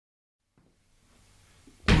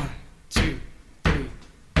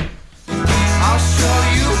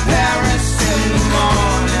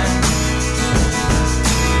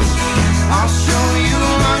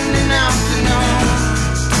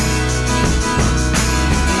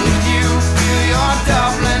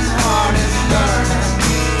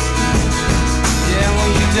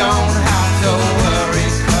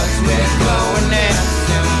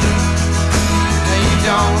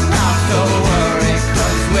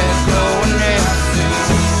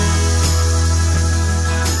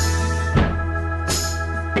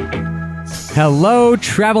Hello,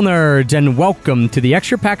 travel nerds, and welcome to the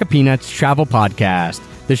Extra Pack of Peanuts Travel Podcast,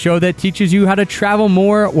 the show that teaches you how to travel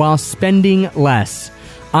more while spending less.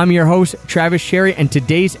 I'm your host, Travis Sherry, and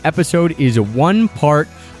today's episode is one part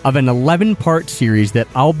of an 11-part series that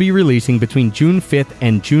I'll be releasing between June 5th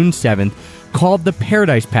and June 7th called the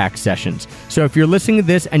Paradise Pack Sessions. So if you're listening to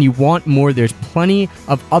this and you want more, there's plenty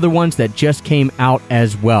of other ones that just came out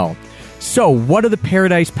as well. So what are the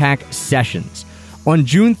Paradise Pack Sessions? On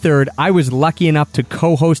June 3rd, I was lucky enough to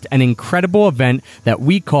co-host an incredible event that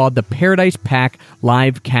we called the Paradise Pack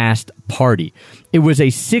Livecast Party. It was a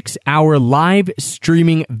 6-hour live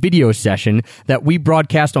streaming video session that we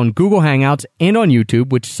broadcast on Google Hangouts and on YouTube,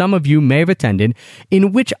 which some of you may have attended,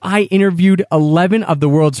 in which I interviewed 11 of the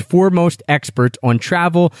world's foremost experts on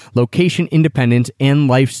travel, location independence, and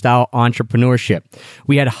lifestyle entrepreneurship.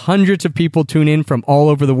 We had hundreds of people tune in from all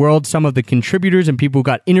over the world. Some of the contributors and people who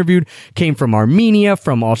got interviewed came from Armenia,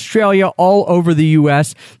 from Australia, all over the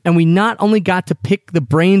US, and we not only got to pick the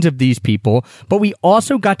brains of these people, but we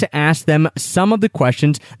also got to ask them some of the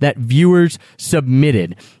questions that viewers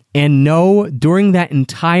submitted. And no, during that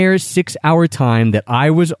entire 6-hour time that I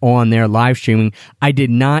was on there live streaming, I did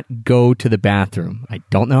not go to the bathroom. I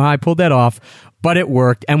don't know how I pulled that off, but it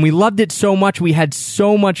worked, and we loved it so much. We had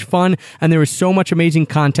so much fun, and there was so much amazing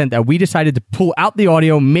content that we decided to pull out the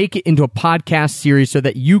audio, make it into a podcast series so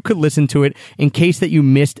that you could listen to it in case that you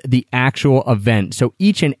missed the actual event. So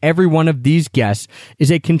each and every one of these guests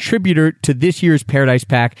is a contributor to this year's Paradise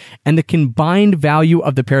Pack, and the combined value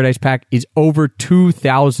of the Paradise Pack is over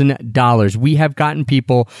 $2,000. We have gotten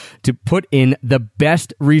people to put in the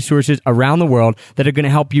best resources around the world that are going to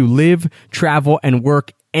help you live, travel, and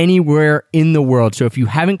work anywhere in the world. So if you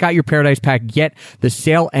haven't got your Paradise Pack yet, the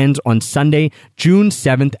sale ends on Sunday, June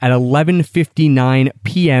 7th at 11:59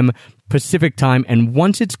 p.m. Pacific time. And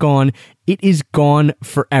once it's gone, it is gone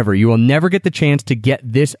forever. You will never get the chance to get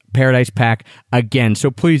this Paradise Pack again.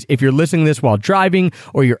 So please, if you're listening to this while driving,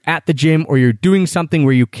 or you're at the gym, or you're doing something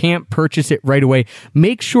where you can't purchase it right away,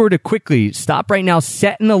 make sure to quickly stop right now,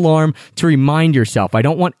 set an alarm to remind yourself. I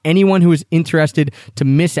don't want anyone who is interested to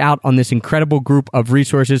miss out on this incredible group of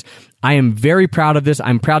resources. I am very proud of this.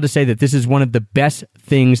 I'm proud to say that this is one of the best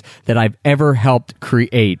things that I've ever helped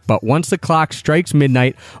create. But once the clock strikes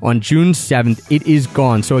midnight on June 7th, it is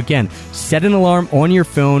gone. So again, set an alarm on your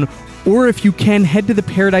phone, or if you can, head to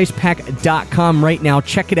theparadisepack.com right now.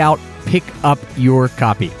 Check it out. Pick up your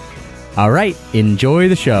copy. All right, enjoy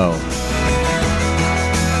the show.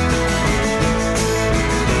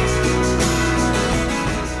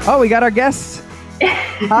 Oh, we got our guests.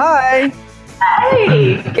 Hi.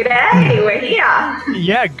 Hey, g'day, we're here.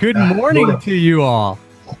 Yeah, good morning to you all.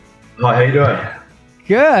 Hi, how you doing?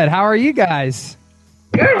 Good. How are you guys?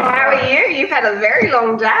 Good, how are you? You've had a very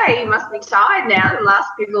long day. You must be tired now, the last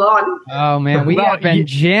people on. Oh, man, we have been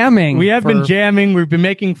jamming. We have been jamming. We've been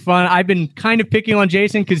making fun. I've been kind of picking on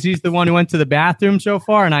Jason because he's the one who went to the bathroom so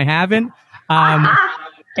far, and I haven't.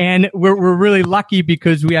 And we're really lucky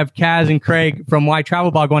because we have Kaz and Craig from Why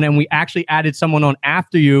Travel Blog on, and we actually added someone on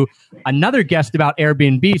after you, another guest about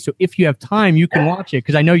Airbnb. So if you have time, you can watch it,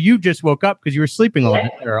 because I know you just woke up because you were sleeping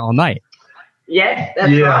all night. Yes, that's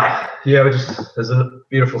right. Yeah, there's a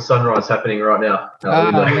beautiful sunrise happening right now.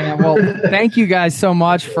 Oh, man. Well, thank you guys so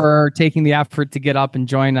much for taking the effort to get up and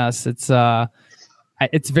join us. It's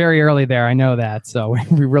very early there. I know that, so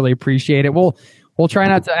we really appreciate it. We'll try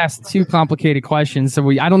not to ask too complicated questions. So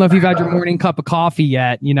I don't know if you've had your morning cup of coffee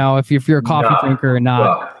yet, if you're a coffee drinker or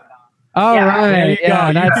not. All right.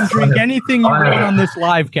 There you can drink anything you want on this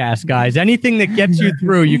live cast, guys. Anything that gets you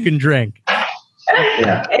through, you can drink.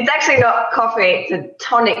 Yeah. It's actually not coffee. It's a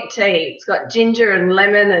tonic tea. It's got ginger and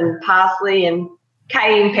lemon and parsley and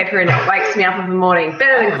cayenne pepper in it. It wakes me up in the morning.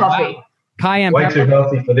 Better than coffee. Wow. Cayenne Way pepper. too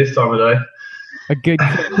healthy for this time of day. A good.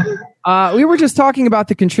 We were just talking about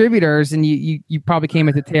the contributors, and you probably came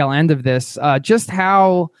at the tail end of this. Just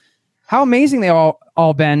how amazing they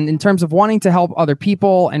all been in terms of wanting to help other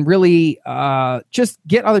people and really just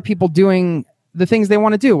get other people doing the things they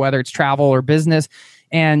want to do, whether it's travel or business.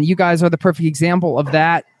 And you guys are the perfect example of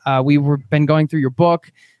that. Been going through your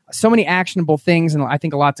book, so many actionable things, and I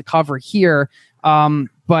think a lot to cover here.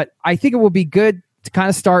 But I think it will be good to kind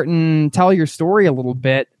of start and tell your story a little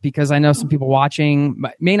bit, because I know some people watching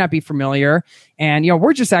may not be familiar. And,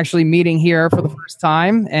 we're just actually meeting here for the first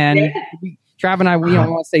time. And Trav and I, we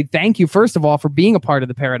want to say thank you, first of all, for being a part of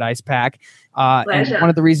the Paradise Pack. And one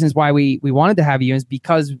of the reasons why we wanted to have you is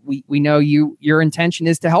because we know your intention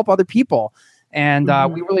is to help other people. And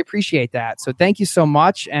we really appreciate that. So thank you so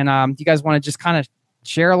much. And do you guys want to just kind of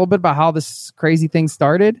share a little bit about how this crazy thing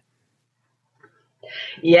started?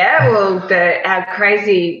 Yeah, well, our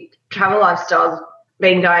crazy travel lifestyle's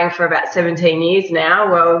been going for about 17 years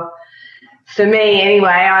now. Well, for me anyway,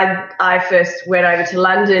 I first went over to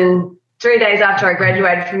London 3 days after I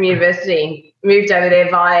graduated from university, moved over there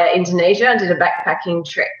via Indonesia and did a backpacking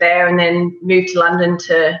trip there, and then moved to London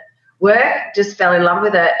to work, just fell in love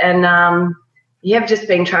with it. And I've just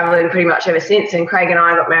been travelling pretty much ever since. And Craig and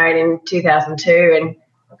I got married in 2002, and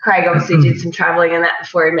Craig obviously did some travelling and that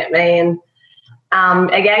before he met me. And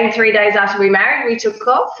again, 3 days after we married, we took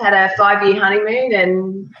off, had a 5-year honeymoon,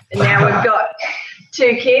 and now we've got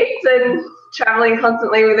 2 kids and travelling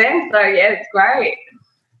constantly with them. So, yeah, it's great.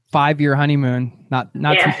 5-year honeymoon, not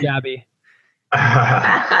too shabby.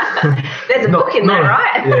 There's a book in there,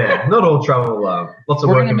 right? Yeah, not all travel. Lots of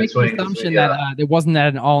We're work in make between. the assumption that it wasn't at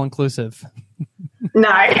an all-inclusive. No.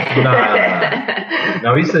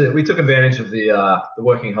 No. We took advantage of the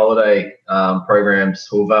working holiday programs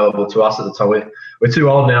who were available to us at the time. We're too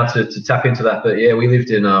old now to tap into that, but yeah, we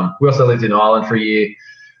also lived in Ireland for a year,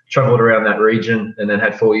 travelled around that region, and then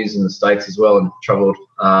had 4 years in the States as well, and travelled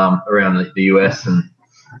around the US, and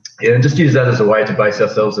just use that as a way to base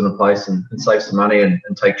ourselves in a place and save some money and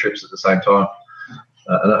take trips at the same time.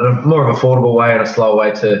 A more of affordable way and a slower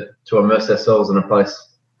way to immerse ourselves in a place.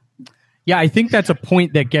 Yeah, I think that's a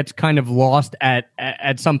point that gets kind of lost at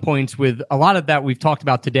some points with a lot of that we've talked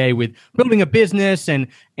about today with building a business and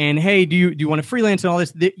hey, do you want to freelance and all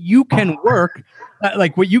this? That you can work,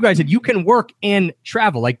 like what you guys said, you can work and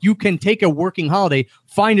travel. Like you can take a working holiday,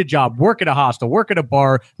 find a job, work at a hostel, work at a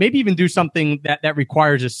bar, maybe even do something that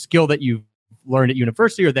requires a skill that you've learned at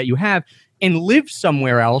university or that you have, and live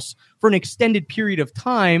somewhere else for an extended period of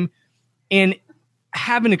time and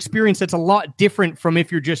have an experience that's a lot different from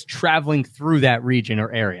if you're just traveling through that region or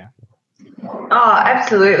area. Oh,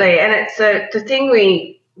 absolutely. And it's the thing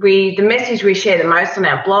the message we share the most on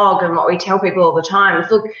our blog and what we tell people all the time is,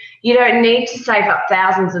 look, you don't need to save up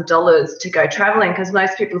thousands of dollars to go traveling, because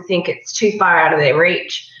most people think it's too far out of their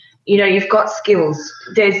reach. You've got skills.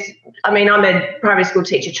 I'm a primary school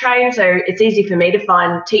teacher trained, so it's easy for me to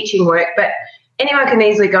find teaching work, but anyone can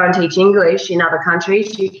easily go and teach English in other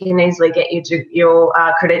countries. You can easily get your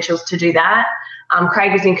credentials to do that.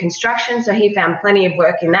 Craig was in construction, so he found plenty of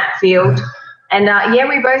work in that field. And,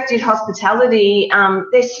 we both did hospitality.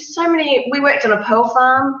 There's just so many. We worked on a pearl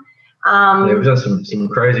farm. We've done some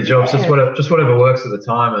crazy jobs, just whatever works at the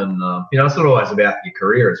time. And, it's not always about your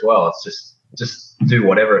career as well. It's just do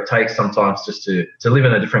whatever it takes sometimes just to live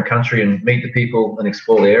in a different country and meet the people and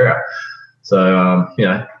explore the area. So,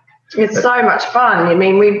 it's so much fun. I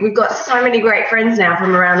mean, we've got so many great friends now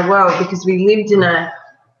from around the world because we lived in a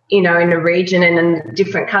region and in a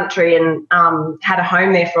different country and had a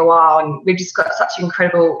home there for a while, and we've just got such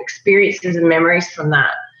incredible experiences and memories from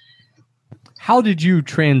that. How did you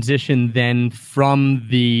transition then from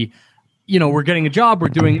the, we're getting a job, we're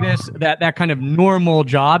doing this, that kind of normal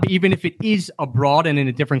job, even if it is abroad and in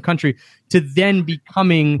a different country, to then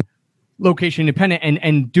becoming location independent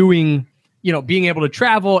and doing, being able to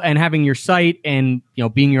travel and having your site and,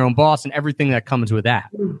 being your own boss and everything that comes with that?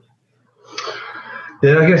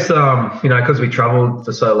 Yeah, I guess, because we traveled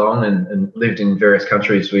for so long and lived in various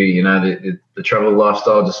countries, we, the travel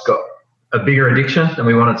lifestyle just got a bigger addiction, and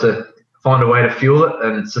we wanted to find a way to fuel it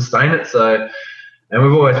and sustain it. So, and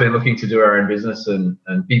we've always been looking to do our own business and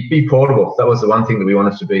be portable. That was the one thing that we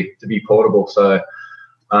wanted to be portable. So,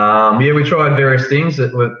 we tried various things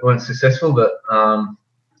that weren't successful, but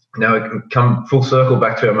now we can come full circle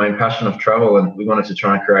back to our main passion of travel, and we wanted to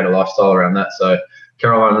try and create a lifestyle around that. So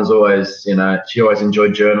Caroline was always, she always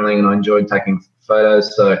enjoyed journaling, and I enjoyed taking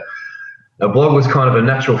photos. So our blog was kind of a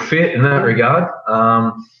natural fit in that regard.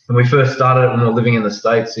 And we first started it when we were living in the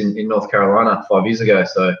States in North Carolina 5 years ago.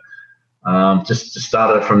 So just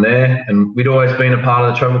started it from there. And we'd always been a part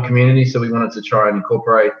of the travel community, so we wanted to try and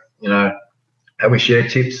incorporate, how we share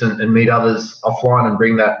tips and meet others offline and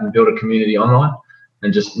bring that and build a community online,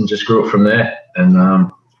 and just grew it from there.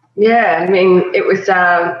 And it was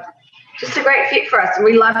just a great fit for us, and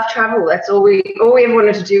we love travel. That's all we ever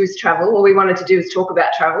wanted to do is travel. All we wanted to do is talk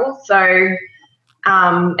about travel. So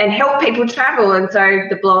and help people travel. And so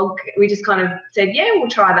the blog, we just kind of said, we'll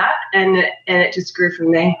try that, and it just grew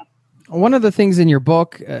from there. One of the things in your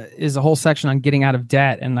book is a whole section on getting out of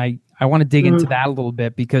debt, and I want to dig into that a little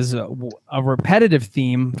bit, because a repetitive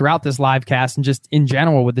theme throughout this live cast and just in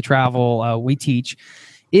general with the travel we teach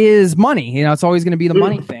is money. It's always going to be the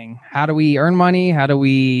money thing. How do we earn money? How do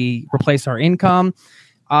we replace our income?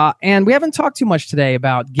 And we haven't talked too much today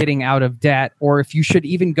about getting out of debt, or if you should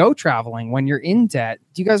even go traveling when you're in debt.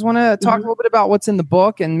 Do you guys want to talk a little bit about what's in the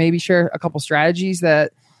book and maybe share a couple strategies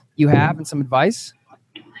that you have and some advice?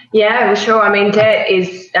 Yeah, well, sure. I mean, debt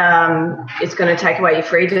is it's going to take away your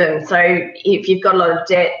freedom. So if you've got a lot of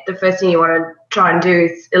debt, the first thing you want to try and do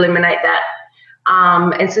is eliminate that.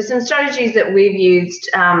 And so some strategies that we've used,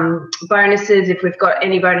 bonuses, if we've got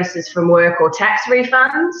any bonuses from work or tax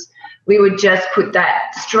refunds, we would just put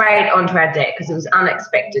that straight onto our debt because it was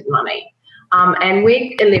unexpected money. And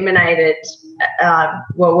we eliminated,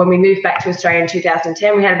 when we moved back to Australia in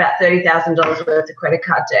 2010, we had about $30,000 worth of credit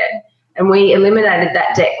card debt. And we eliminated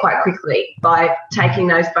that debt quite quickly by taking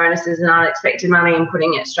those bonuses and unexpected money and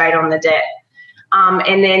putting it straight on the debt.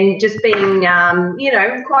 And then just being,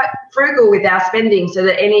 quite frugal with our spending so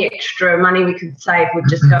that any extra money we could save would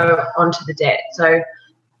just go onto the debt. So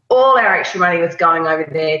all our extra money was going over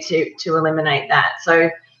there to eliminate that. So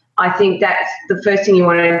I think that's the first thing you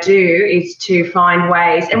want to do is to find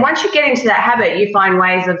ways. And once you get into that habit, you find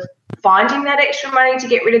ways of finding that extra money to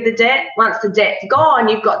get rid of the debt. Once the debt's gone,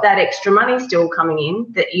 you've got that extra money still coming in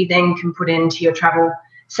that you then can put into your travel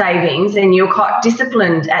savings, and you're quite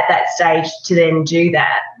disciplined at that stage to then do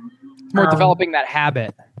that. More developing that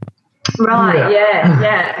habit. Right,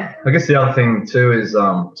 yeah. I guess the other thing too is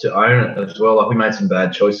to own it as well. Like we made some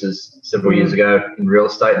bad choices several years ago in real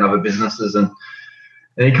estate and other businesses, and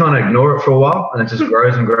you kind of ignore it for a while, and it just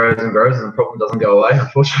grows and grows and grows, and the problem doesn't go away,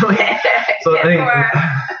 unfortunately. So I think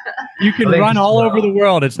you can run all over the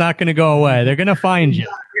world. It's not going to go away. They're going to find you.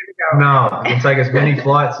 No, you can take as many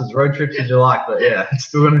flights as road trips as you like, but yeah, it's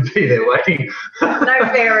still going to be there waiting. No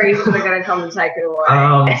ferries that are going to come and take it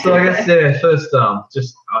away. So I guess, first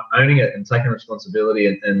just owning it and taking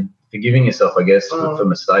responsibility and forgiving yourself, I guess, for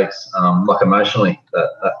mistakes, like emotionally,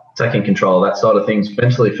 that taking control of that side of things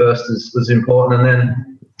mentally first was important. And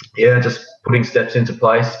then, just putting steps into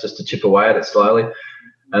place just to chip away at it slowly.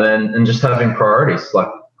 And just having priorities, like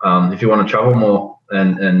if you want to travel more,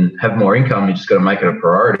 and have more income, you just got to make it a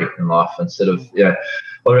priority in life instead of, a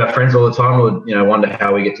lot of our friends all the time would, wonder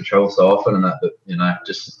how we get to travel so often and that, but,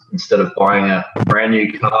 just instead of buying a brand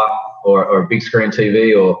new car or a big screen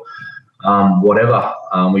TV or whatever,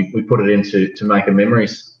 we put it into to making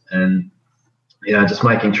memories and, just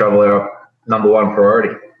making travel our number one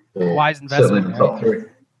priority. Wise investment. Certainly in the top three.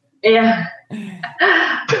 Yeah.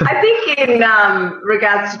 I think in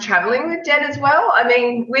regards to traveling with debt as well, I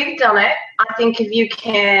mean, we've done it. I think if you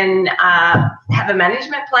can have a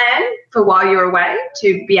management plan for while you're away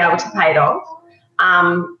to be able to pay it off.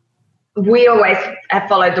 We always have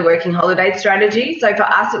followed the working holiday strategy. So for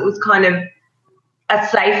us, it was kind of a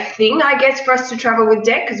safe thing, I guess, for us to travel with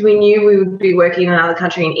debt because we knew we would be working in another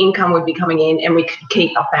country and income would be coming in and we could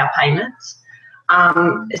keep up our payments.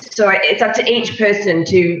 So it's up to each person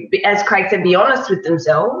to, as Craig said, be honest with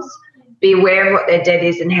themselves, be aware of what their debt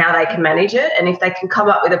is and how they can manage it. And if they can come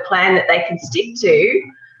up with a plan that they can stick to,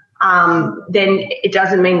 then it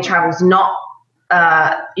doesn't mean travel's not,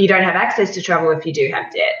 you don't have access to travel if you do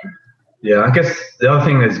have debt. Yeah, I guess the other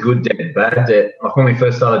thing is good debt, bad debt. Like when we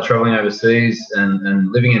first started traveling overseas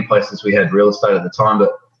and living in places, we had real estate at the time,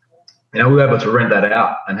 but we were able to rent that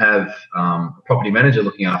out and have a property manager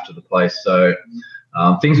looking after the place. So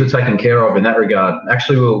things were taken care of in that regard.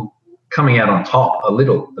 Actually, we were coming out on top a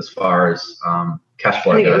little as far as cash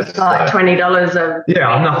flow goes. I think it was like $20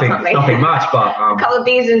 nothing much, but a couple of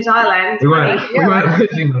beers in Thailand. We weren't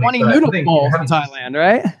losing money. 20 noodle bowls in Thailand,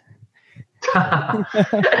 right?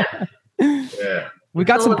 Yeah. We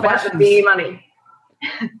got some questions. Beer money.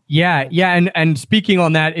 Yeah, and speaking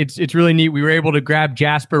on that, it's really neat. We were able to grab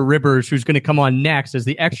Jasper Rivers, who's going to come on next as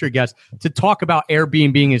the extra guest, to talk about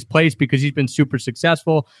Airbnb being his place because he's been super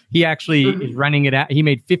successful. He actually is renting it out. He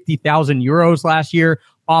made 50,000 euros last year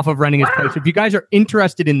off of renting his place. If you guys are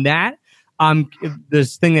interested in that,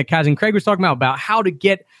 this thing that Kaz and Craig was talking about how to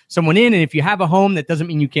get someone in, and if you have a home, that doesn't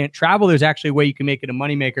mean you can't travel. There's actually a way you can make it a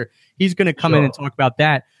moneymaker. He's going to come in and talk about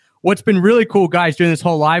that. What's been really cool, guys, doing this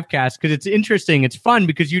whole live cast, because it's interesting, it's fun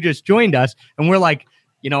because you just joined us and we're like,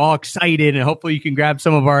 all excited and hopefully you can grab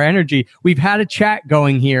some of our energy. We've had a chat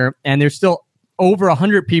going here and there's still over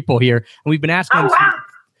 100 people here and we've been asking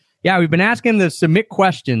we've been asking them to submit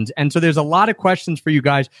questions. And so there's a lot of questions for you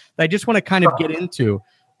guys that I just want to kind of get into.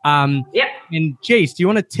 And Jace, do you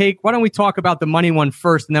want to why don't we talk about the money one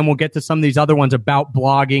first and then we'll get to some of these other ones about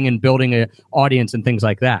blogging and building an audience and things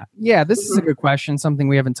like that. Yeah, this is a good question, something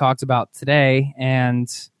we haven't talked about today. And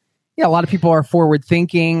a lot of people are forward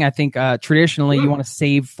thinking. I think traditionally you want to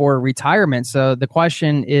save for retirement. So the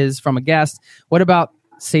question is from a guest, what about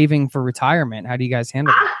saving for retirement? How do you guys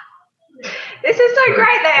handle it? This is so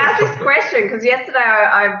great they asked this question because yesterday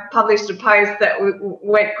I published a post that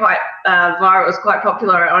went quite viral. It was quite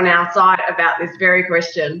popular on our site about this very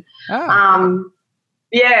question.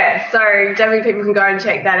 Yeah, so definitely people can go and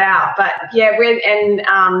check that out. But yeah,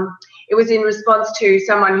 it was in response to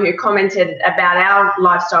someone who commented about our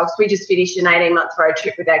lifestyles. We just finished an 18-month road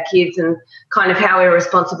trip with our kids and kind of how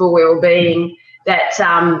irresponsible we were being, that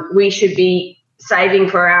we should be saving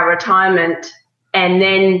for our retirement and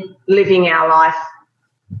then living our life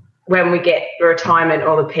when we get the retirement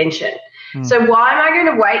or the pension. So why am I going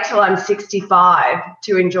to wait till I'm 65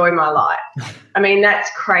 to enjoy my life? I mean, that's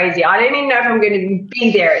crazy. I don't even know if I'm going to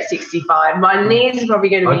be there at 65. My knees are probably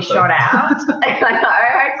going to be shot out. I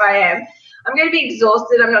hope I am. I'm going to be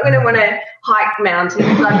exhausted. I'm not going to want to hike mountains.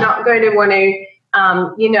 I'm not going to want to,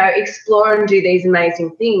 explore and do these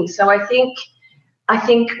amazing things. So I think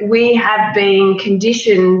we have been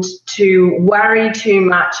conditioned to worry too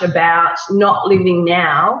much about not living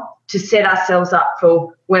now to set ourselves up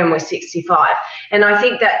for when we're 65. And I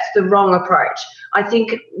think that's the wrong approach. I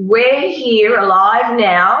think we're here alive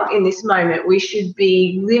now in this moment. We should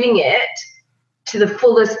be living it to the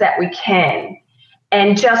fullest that we can,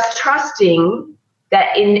 and just trusting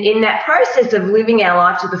that in that process of living our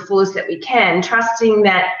life to the fullest that we can, trusting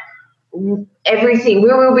that everything,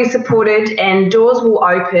 we will be supported and doors will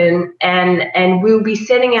open and we'll be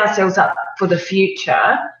setting ourselves up for the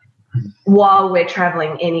future while we're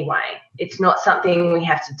traveling anyway. It's not something we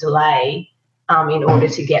have to delay in order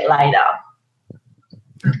to get later.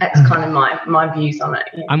 That's kind of my views on it.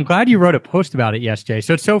 Yeah. I'm glad you wrote a post about it yesterday.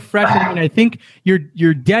 So it's so fresh. And I think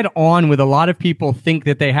you're dead on with a lot of people think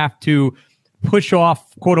that they have to push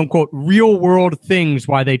off, quote unquote, real world things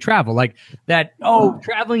while they travel. Like that,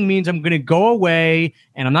 traveling means I'm going to go away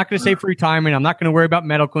and I'm not going to save for retirement. I'm not going to worry about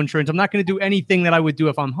medical insurance. I'm not going to do anything that I would do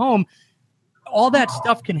if I'm home. All that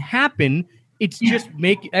stuff can happen. It's just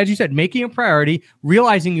as you said, making a priority,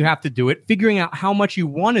 realizing you have to do it, figuring out how much you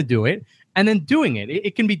want to do it, and then doing it.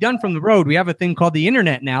 It can be done from the road. We have a thing called the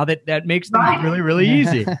internet now that makes things really, really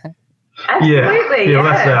easy. Absolutely. Yeah.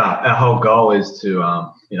 That's our whole goal is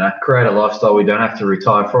to, create a lifestyle we don't have to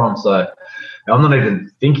retire from. So I'm not even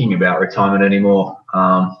thinking about retirement anymore.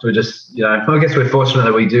 We're just, I guess we're fortunate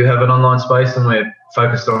that we do have an online space and we're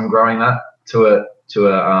focused on growing that to a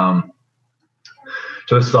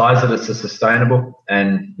size that it's sustainable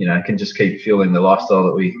and, can just keep fueling the lifestyle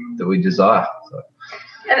that we desire. So.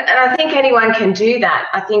 And I think anyone can do that.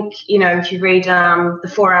 I think, if you read the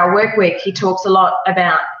 4-Hour Workweek, he talks a lot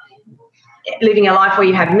about living a life where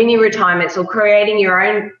you have mini retirements or creating your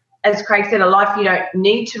own, as Craig said, a life you don't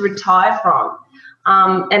need to retire from.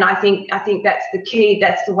 And I think that's the key.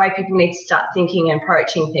 That's the way people need to start thinking and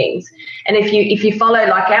approaching things. And if you follow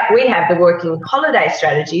we have the working holiday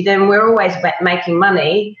strategy, then we're always making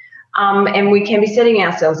money, and we can be setting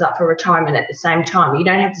ourselves up for retirement at the same time. You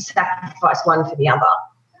don't have to sacrifice one for the other.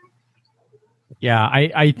 Yeah,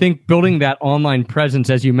 I think building that online presence,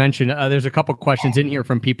 as you mentioned, there's a couple questions in here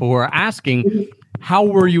from people who are asking, how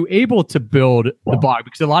were you able to build the blog?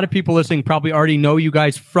 Because a lot of people listening probably already know you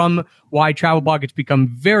guys from Why Travel Blog. It's become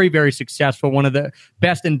very, very successful, one of the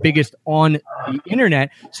best and biggest on the internet.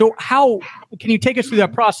 So how can you take us through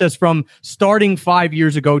that process from starting 5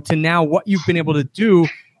 years ago to now, what you've been able to do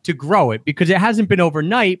to grow it? Because it hasn't been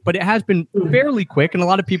overnight, but it has been fairly quick, and a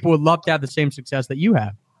lot of people would love to have the same success that you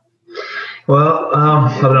have. Well,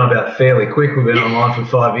 I don't know about fairly quick. We've been online for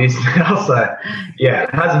 5 years now, so yeah, it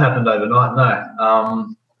hasn't happened overnight. No,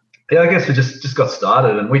 I guess we just got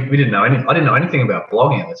started, and we didn't know I didn't know anything about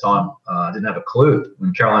blogging at the time. I didn't have a clue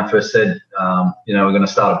when Caroline first said, we're going to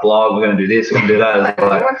start a blog, we're going to do this, we're going to do that.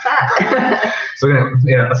 What's that? So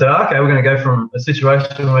I said, okay, we're going to go from a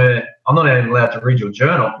situation where I'm not even allowed to read your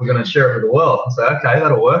journal. We're going to share it with the world. I said, okay,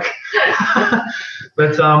 that'll work.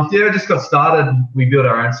 But we just got started. We built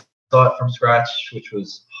our own site from scratch, which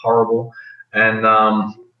was horrible, and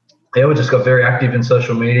we just got very active in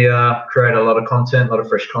social media, created a lot of content, a lot of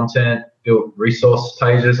fresh content, built resource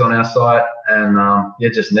pages on our site, and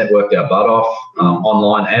just networked our butt off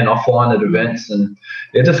online and offline at events, and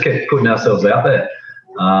just kept putting ourselves out there.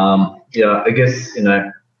 I guess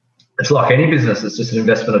it's like any business; it's just an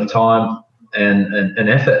investment of time and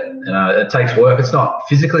effort. It takes work. It's not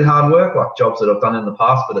physically hard work like jobs that I've done in the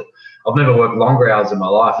past, but I've never worked longer hours in my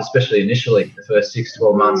life, especially initially, the first 6,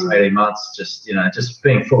 12 months, 18 months, just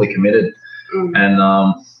being fully committed. And,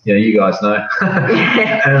 you guys know.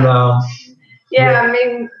 And, I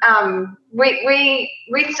mean,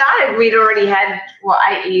 we started, we'd already had,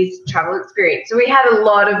 8 years travel experience. So we had a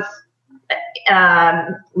lot of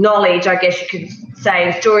knowledge, I guess you could say,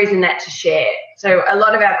 and stories in that to share. So a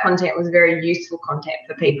lot of our content was very useful content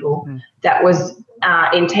for people that was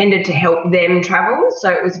intended to help them travel. So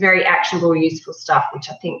it was very actionable, useful stuff, which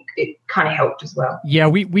I think it kind of helped as well. Yeah,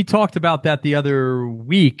 we talked about that the other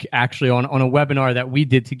week, actually, on a webinar that we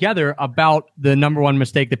did together about the number one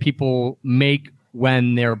mistake that people make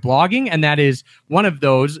when they're blogging. And that is, one of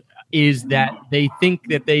those is that they think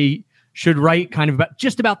that they should write kind of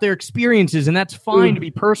about their experiences. And that's fine to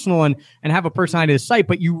be personal and have a personality to the site,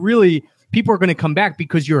 but people are going to come back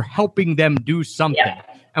because you're helping them do something. Yeah.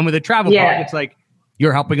 And with a travel blog, it's like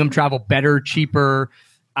you're helping them travel better, cheaper,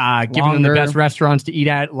 giving them the best restaurants to eat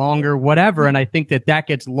at, longer, whatever. And I think that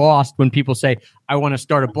gets lost when people say, I want to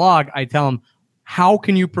start a blog. I tell them, how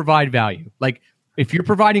can you provide value? Like, if you're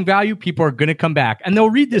providing value, people are going to come back and they'll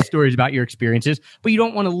read the stories about your experiences, but you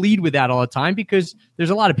don't want to lead with that all the time because there's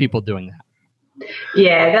a lot of people doing that.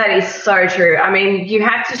 Yeah, that is so true. I mean, you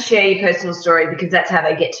have to share your personal story because that's how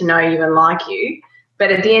they get to know you and like you.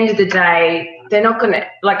 But at the end of the day, they're not going to,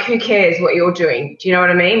 like, who cares what you're doing? Do you know what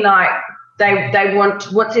I mean? Like, they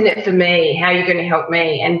want, what's in it for me? How are you going to help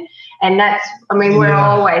me? And that's, I mean, we're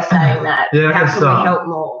always saying that. Yeah, how can we help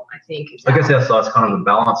more? I guess our site's kind of a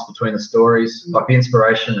balance between the stories, like the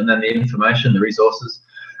inspiration and then the information, the resources.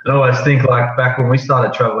 And I always think, like, back when we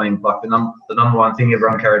started traveling, like the number one thing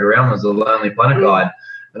everyone carried around was the Lonely Planet Guide.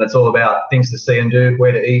 And it's all about things to see and do,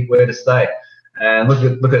 where to eat, where to stay. And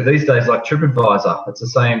look at these days, like TripAdvisor. It's the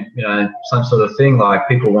same, same sort of thing. Like,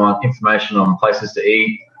 people want information on places to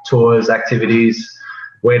eat, tours, activities,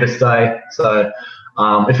 where to stay. So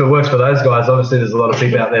if it works for those guys, obviously there's a lot of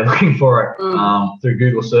people out there looking for it through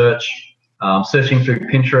Google search, searching through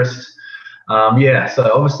Pinterest.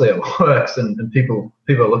 So obviously it works, and people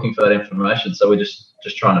are looking for that information. So we're just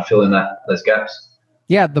trying to fill in those gaps.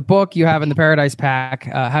 Yeah, the book you have in the Paradise Pack,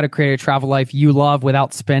 How to Create a Travel Life You Love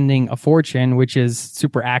Without Spending a Fortune, which is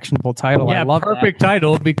super actionable title. Yeah, I love perfect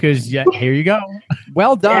title because here you go.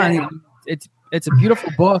 Well done. Yeah. It's a beautiful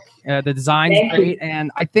book. The design's great, and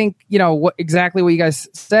I think exactly what you guys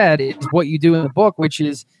said is what you do in the book, which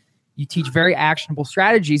is you teach very actionable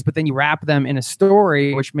strategies, but then you wrap them in a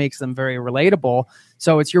story, which makes them very relatable.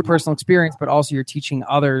 So it's your personal experience, but also you're teaching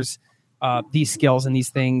others these skills and these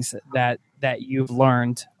things that you've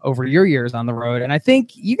learned over your years on the road. And I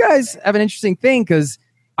think you guys have an interesting thing because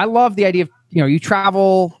I love the idea of, you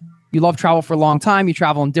love travel for a long time. You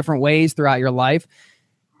travel in different ways throughout your life.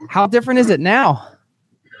 How different is it now?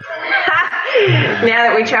 Now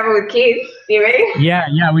that we travel with kids, you mean?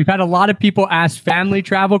 Yeah. We've had a lot of people ask family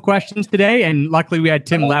travel questions today. And luckily we had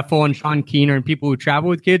Tim Leffel and Sean Keener and people who travel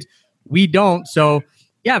with kids. We don't. So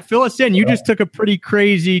yeah, fill us in. You just took a pretty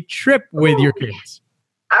crazy trip with your kids.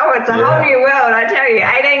 Oh, it's a whole new world, I tell you.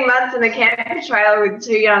 18 months in a camper trailer with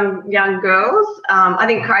two young girls. I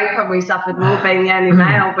think Craig probably suffered more being the only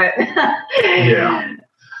male, but yeah.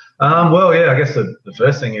 I guess the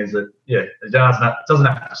first thing is that it doesn't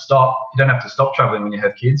have to stop. You don't have to stop traveling when you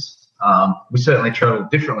have kids. We certainly travel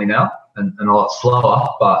differently now and a lot slower,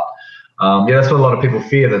 but that's what a lot of people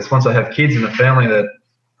fear. That's once they have kids in the family that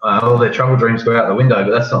all their travel dreams go out the window, but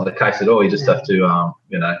that's not the case at all. You just have to,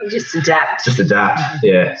 just adapt.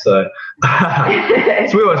 Yeah. So,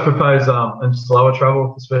 so we always propose slower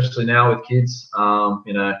travel, especially now with kids.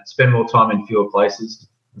 Spend more time in fewer places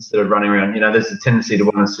instead of running around. There's a tendency to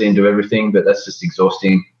want to see and do everything, but that's just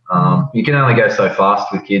exhausting. You can only go so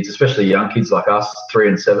fast with kids, especially young kids like us, 3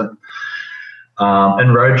 and 7.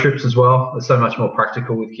 And road trips as well. It's so much more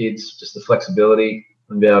practical with kids, just the flexibility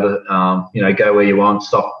and be able to, go where you want,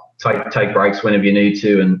 stop, take breaks whenever you need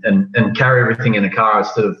to, and carry everything in a car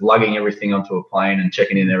instead of lugging everything onto a plane and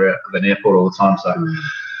checking in there at an airport all the time. So,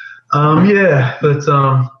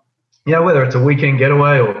 whether it's a weekend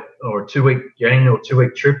getaway or a 2-week game or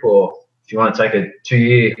 2-week trip, or if you want to take a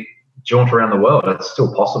 2-year jaunt around the world, it's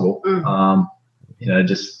still possible.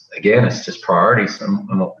 It's just priorities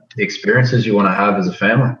and what the experiences you want to have as a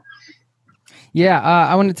family. Yeah,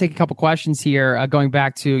 I want to take a couple questions here. Going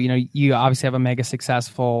back to, you obviously have a mega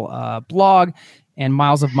successful blog, and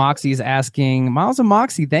Miles of Moxie is asking, Miles of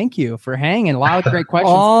Moxie, thank you for hanging. A lot of great questions.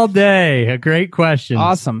 All day. A great question.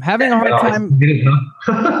 Awesome. Having a hard time.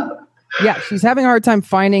 Yeah, she's having a hard time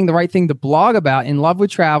finding the right thing to blog about, in love with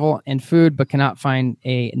travel and food, but cannot find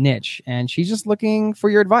a niche. And she's just looking for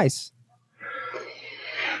your advice.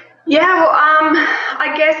 Yeah, well,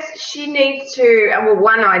 I guess she needs to,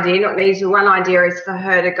 one idea is for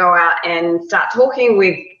her to go out and start talking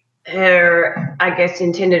with her, I guess,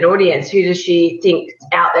 intended audience. Who does she think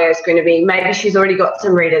out there is going to be? Maybe she's already got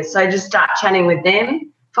some readers. So just start chatting with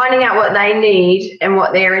them, finding out what they need and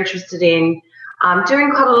what they're interested in.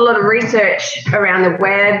 doing quite a lot of research around the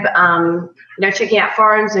web, checking out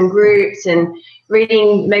forums and groups and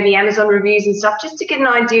reading maybe Amazon reviews and stuff, just to get an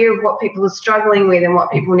idea of what people are struggling with and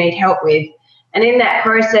what people need help with. And in that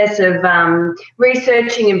process of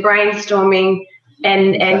researching and brainstorming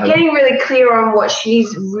and getting really clear on what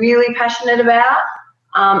she's really passionate about,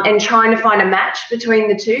 and trying to find a match between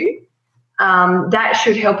the two, that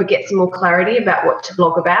should help her get some more clarity about what to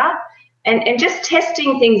blog about. And just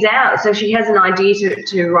testing things out. So if she has an idea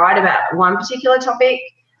to write about one particular topic,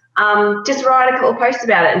 just write a little post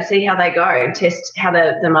about it and see how they go, and test how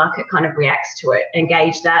the market kind of reacts to it, and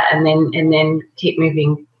gauge that, and then keep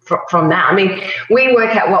moving from that. I mean, we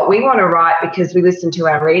work out what we want to write because we listen to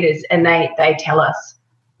our readers, and they tell us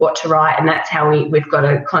what to write, and that's how we've got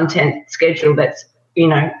a content schedule that's,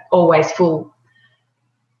 always full.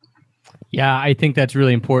 Yeah, I think that's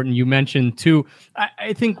really important. You mentioned too,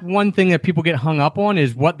 I think one thing that people get hung up on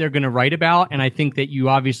is what they're going to write about. And I think that you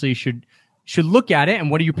obviously should look at it and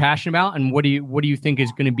what are you passionate about and what do you think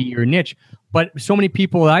is going to be your niche. But so many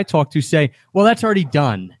people that I talk to say, well, that's already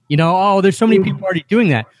done. There's so many people already doing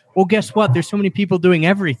that. Well, guess what? There's so many people doing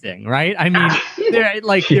everything, right? I mean,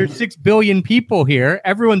 there's 6 billion people here.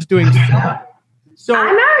 Everyone's doing something. So I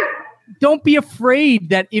know. Don't be afraid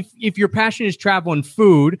that if your passion is travel and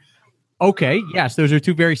food, okay, yes, those are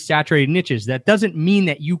two very saturated niches. That doesn't mean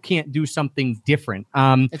that you can't do something different.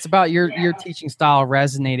 It's about your teaching style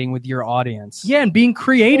resonating with your audience. Yeah, and being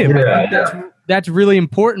creative. That's really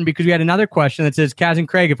important, because we had another question that says, Kaz and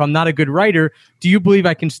Craig, if I'm not a good writer, do you believe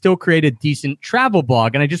I can still create a decent travel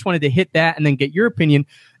blog? And I just wanted to hit that and then get your opinion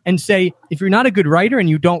and say, if you're not a good writer and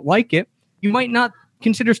you don't like it, you might not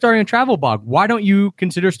consider starting a travel blog. Why don't you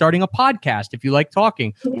consider starting a podcast if you like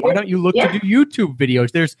talking? Why don't you look to do YouTube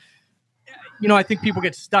videos? There's I think people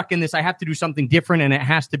get stuck in this, I have to do something different and it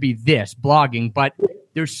has to be this, blogging. But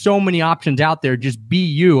there's so many options out there. Just be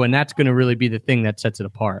you, and that's going to really be the thing that sets it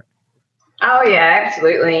apart. Oh, yeah,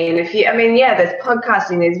 absolutely. And there's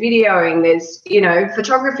podcasting, there's videoing, there's,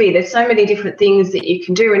 photography. There's so many different things that you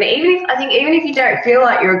can do. And even if you don't feel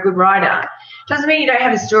like you're a good writer, doesn't mean you don't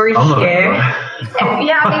have a story to share. And, we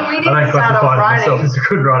didn't start off writing. Myself as a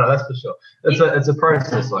good writer, that's for sure. It's a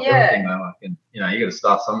process, like everything, though. You got to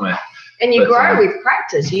start somewhere. And you grow with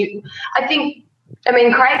practice. Craig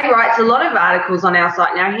writes a lot of articles on our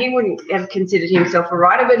site now. He wouldn't have considered himself a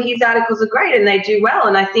writer, but his articles are great and they do well.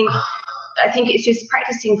 And I think it's just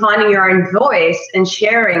practicing finding your own voice and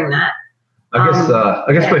sharing that.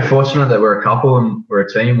 I guess we're fortunate that we're a couple and we're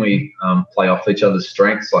a team. We play off each other's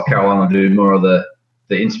strengths. Like Caroline will do more of the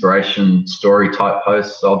inspiration story type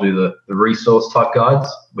posts. I'll do the resource type guides,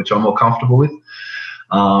 which I'm more comfortable with.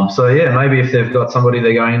 Maybe if they've got somebody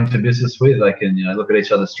they're going into business with, they can look at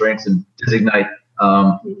each other's strengths and designate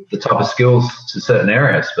the type of skills to certain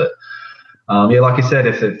areas. But like you said,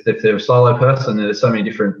 if they're a solo person, there's so many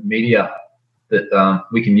different media that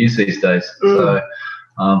we can use these days. So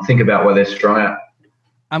think about where they're strong at.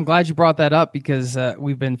 I'm glad you brought that up, because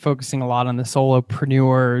we've been focusing a lot on the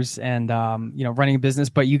solopreneurs and running a business,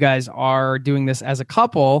 but you guys are doing this as a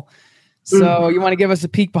couple. So you want to give us a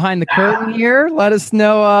peek behind the curtain here? Let us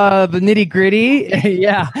know the nitty gritty.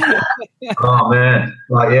 Yeah. Oh man,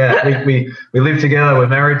 we live together. We're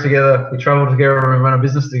married together. We travel together and we run a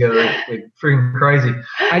business together. We're freaking crazy.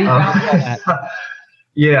 How do you balance that?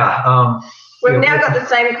 Yeah. We've now got the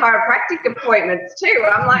same chiropractic appointments too.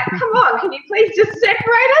 I'm like, come on, can you please just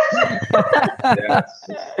separate us? Yeah,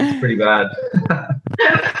 it's pretty bad.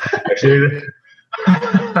 Actually.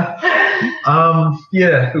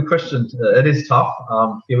 Good question. It is tough.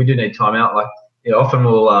 We do need time out. Often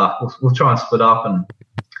we'll try and split up, and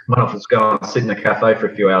one of us go and sit in a cafe for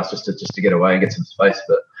a few hours just to get away and get some space.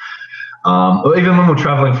 But even when we're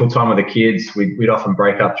traveling full time with the kids, we'd often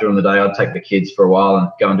break up during the day. I'd take the kids for a while and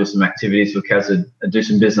go and do some activities with Kaz and do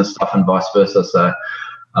some business stuff and vice versa. So,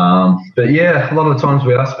 a lot of the times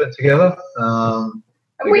we are spent together.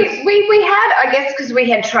 We had, I guess, because we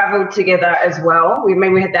had travelled together as well. We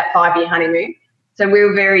had that 5-year honeymoon. So we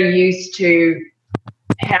were very used to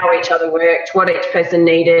how each other worked, what each person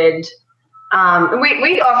needed.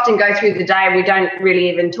 We often go through the day, we don't really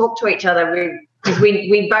even talk to each other because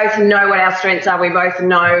we both know what our strengths are. We both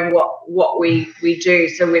know what we do.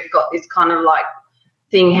 So we've got this kind of like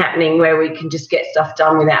thing happening where we can just get stuff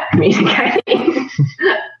done without communicating.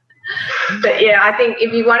 But I think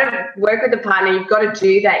if you want to work with a partner, you've got to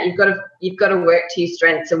do that. You've got to work to your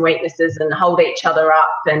strengths and weaknesses and hold each other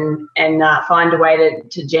up and find a way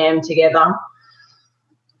to jam together.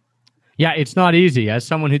 Yeah, it's not easy. As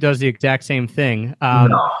someone who does the exact same thing,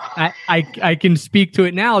 No. I can speak to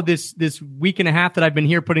it now. This week and a half that I've been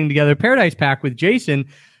here putting together Paradise Pack with Jason,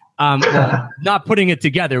 Well, not putting it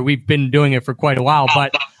together. We've been doing it for quite a while,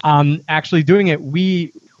 but actually doing it,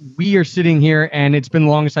 we are sitting here, and it's been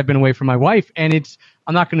the longest I've been away from my wife, and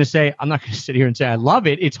I'm not going to sit here and say I love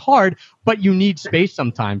it. It's hard, but you need space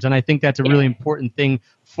sometimes, and I think that's a really important thing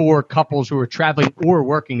for couples who are traveling or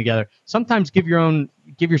working together. Sometimes give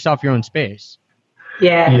yourself your own space.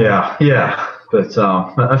 Yeah. But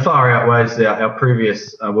it far outweighs our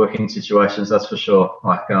previous working situations. That's for sure.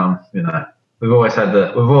 Like we've all had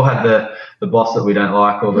the boss that we don't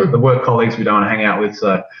like, or the work colleagues we don't want to hang out with.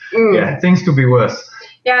 So things could be worse.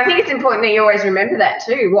 Yeah, I think it's important that you always remember that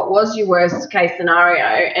too. What was your worst case scenario,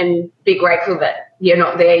 and be grateful that you're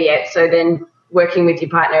not there yet. So then working with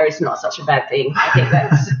your partner is not such a bad thing. I think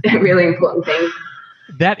that's a really important thing.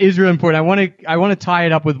 That is really important. I want to tie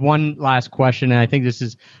it up with one last question, and I think this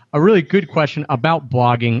is a really good question about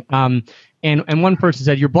blogging. And one person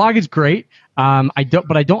said, your blog is great, but I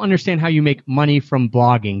don't understand how you make money from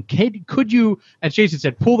blogging. Could you, as Jason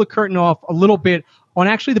said, pull the curtain off a little bit on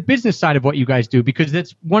actually the business side of what you guys do? Because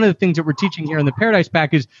that's one of the things that we're teaching here in the Paradise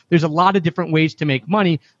Pack is there's a lot of different ways to make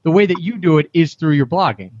money. The way that you do it is through your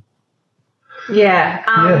blogging. Yeah.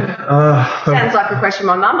 Sounds like a question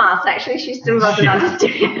my mum asked, actually. She still doesn't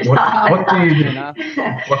understand it. What do you do?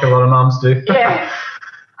 Like a lot of mums do. Yeah.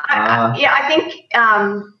 I think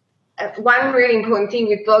one really important thing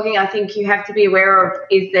with blogging I think you have to be aware of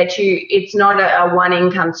is that it's not a one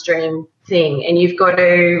income stream thing, and you've got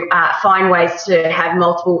to find ways to have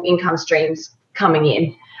multiple income streams coming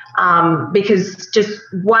in. Because just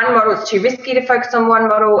one model is too risky to focus on one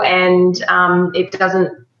model, and it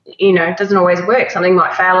doesn't always work. Something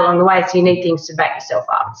might fail along the way, so you need things to back yourself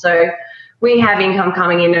up. So we have income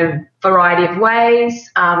coming in a variety of ways.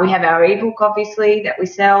 We have our ebook, obviously, that we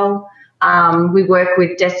sell. We work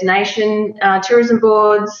with destination tourism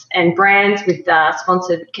boards and brands with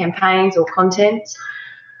sponsored campaigns or content.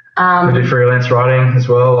 We do freelance writing as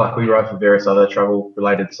well. Like we write for various other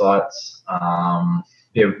travel-related sites.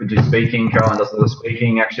 We do speaking. Caroline does a lot of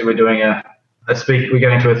speaking. Actually, we're doing we're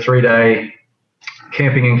going to a 3-day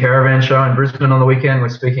camping and caravan show in Brisbane on the weekend. We're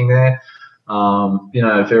speaking there.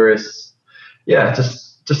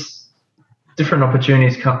 Just different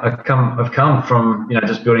opportunities have come from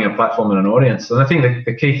just building a platform and an audience. And I think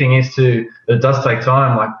the key thing is that it does take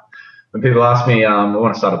time. Like when people ask me, I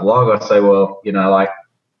want to start a blog, I say, well,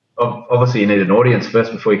 obviously you need an audience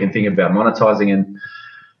first before you can think about monetizing, and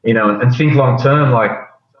think long term. Like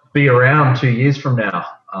be around 2 years from now,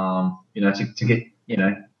 to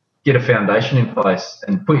get a foundation in place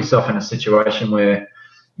and put yourself in a situation where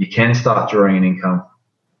you can start drawing an income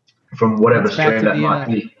from whatever stream that might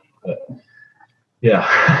be.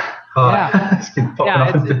 I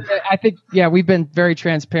think we've been very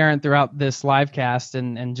transparent throughout this live cast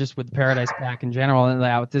and just with the Paradise Pack in general, and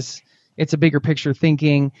it's a bigger picture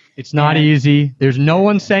thinking. It's not easy. There's no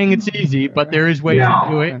one saying it's easy, but there is ways to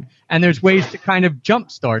do it, and there's ways to kind of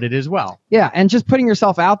jumpstart it as well. Yeah, and just putting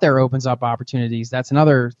yourself out there opens up opportunities. That's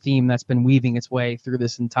another theme that's been weaving its way through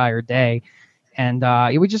this entire day. And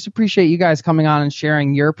we just appreciate you guys coming on and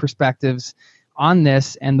sharing your perspectives on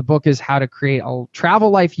this. And the book is How to Create a Travel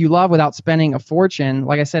Life You Love Without Spending a Fortune.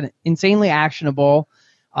 Like I said, insanely actionable,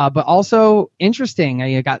 but also interesting.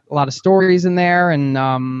 You got a lot of stories in there,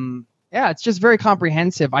 and it's just very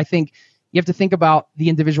comprehensive. I think you have to think about the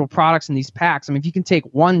individual products in these packs. I mean, if you can take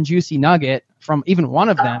one juicy nugget from even one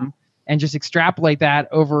of them and just extrapolate that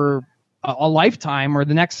over a lifetime or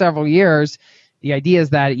the next several years, the idea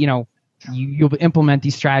is that, you'll implement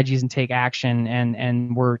these strategies and take action,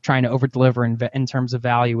 and we're trying to over-deliver in terms of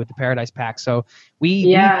value with the Paradise Pack. So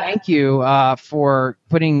we thank you for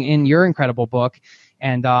putting in your incredible book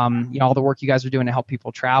and all the work you guys are doing to help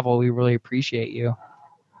people travel. We really appreciate you.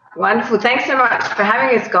 Wonderful. Thanks so much for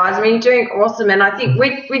having us, guys. I mean, you're doing awesome, and I think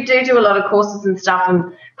we do a lot of courses and stuff,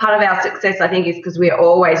 and part of our success, I think, is because we're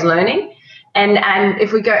always learning. And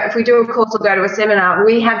if we do a course or go to a seminar,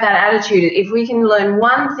 we have that attitude. If we can learn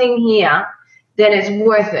one thing here, then it's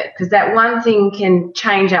worth it, because that one thing can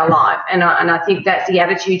change our life. And I think that's the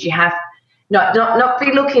attitude you have. Not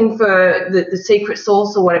be looking for the secret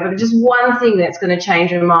sauce or whatever, but just one thing that's going to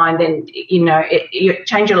change your mind and you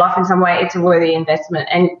change your life in some way. It's a worthy investment,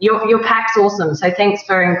 and your pack's awesome. So thanks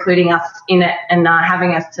for including us in it and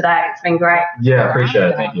having us today. It's been great. Yeah, appreciate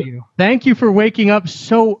it. Thank you. Thank you for waking up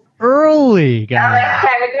so early, guys.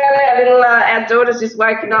 Our daughter's just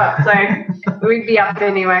woken up, so we'd be up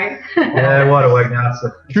anyway. Wide awake now.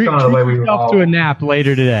 So treat yourself to a nap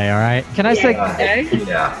later today, all right? Can I say good day?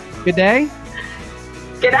 Yeah. Good day?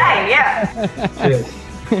 G'day, yeah.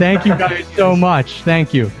 Thank you guys so much.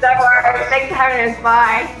 Thank you. Don't worry. Thanks for having us.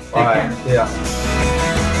 Bye. Bye. Yeah.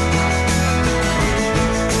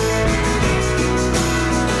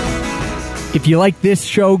 If you like this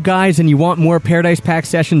show, guys, and you want more Paradise Pack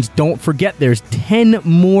sessions, don't forget there's 10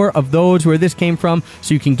 more of those where this came from,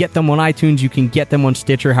 so you can get them on iTunes, you can get them on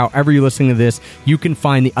Stitcher, however you're listening to this, you can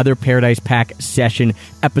find the other Paradise Pack session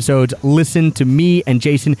episodes. Listen to me and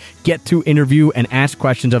Jason get to interview and ask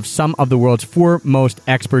questions of some of the world's foremost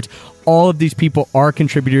experts. All of these people are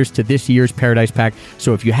contributors to this year's Paradise Pack.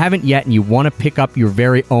 So if you haven't yet and you want to pick up your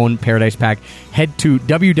very own Paradise Pack, head to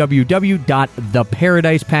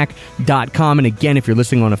www.theparadisepack.com. And again, if you're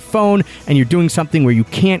listening on a phone and you're doing something where you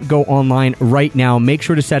can't go online right now, make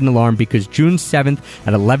sure to set an alarm, because June 7th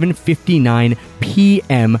at 11:59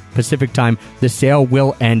 p.m. Pacific time, the sale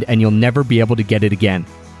will end and you'll never be able to get it again.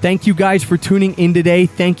 Thank you guys for tuning in today.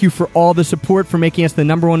 Thank you for all the support, for making us the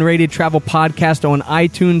 #1 rated travel podcast on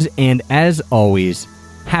iTunes. And as always,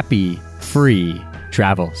 happy free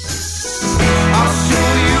travels.